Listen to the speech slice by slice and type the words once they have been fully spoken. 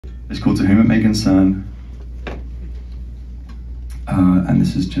It's called To Whom It May Concern. And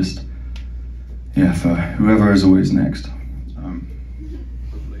this is just, yeah, for whoever is always next.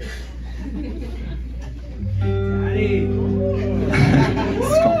 Daddy!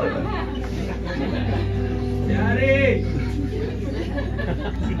 Stop it. Daddy!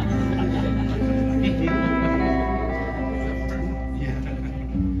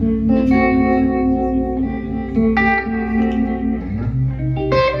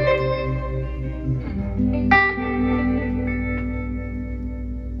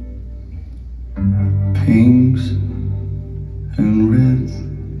 Pinks and reds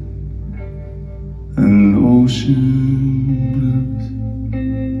and ocean blues.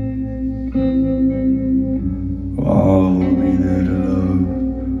 I'll be there to love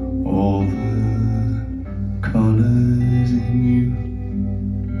all the colors in you.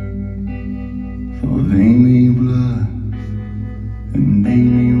 Though they may blur and they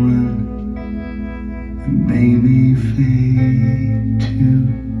may run and they may fade too.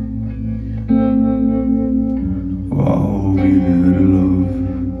 I'll be there to love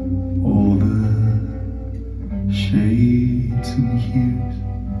all the shades and hues.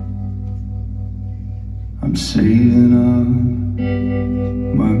 I'm saving up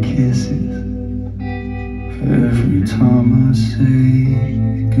my kisses for every time I say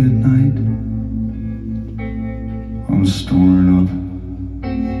goodnight. I'm storing up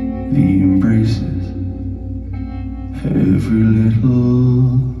the embraces for every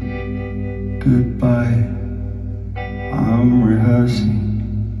little goodbye. I'm rehearsing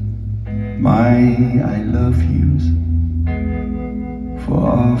my I love yous for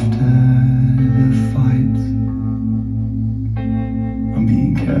after the fight. I'm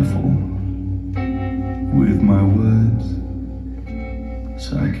being careful with my words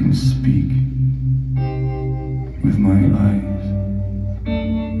so I can speak with my eyes.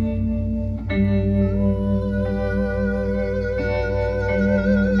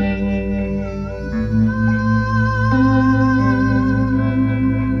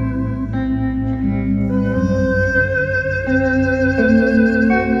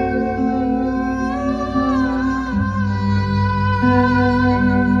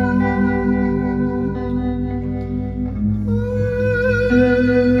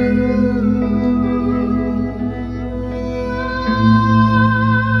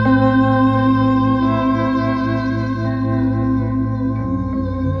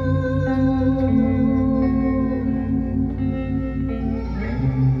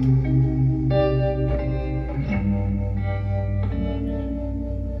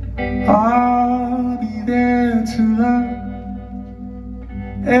 I'll be there to love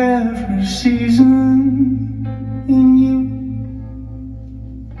every season in you.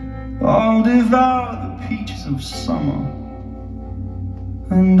 I'll devour the peaches of summer,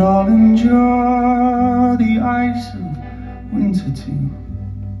 and I'll enjoy the ice of winter too.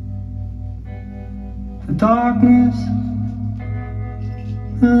 The darkness,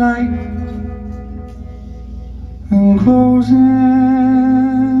 the light, and closing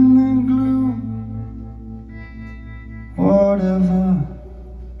whatever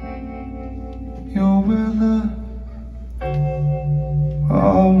your weather,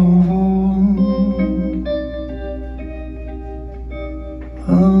 all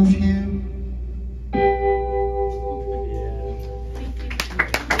of you.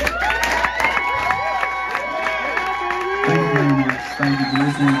 Thank you very much. Thank you for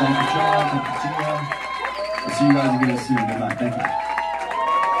listening. Thank you, John. Thank you, Tia. I'll see you guys again soon. Good night. Thank you.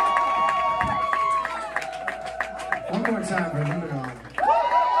 One more time for Liminal.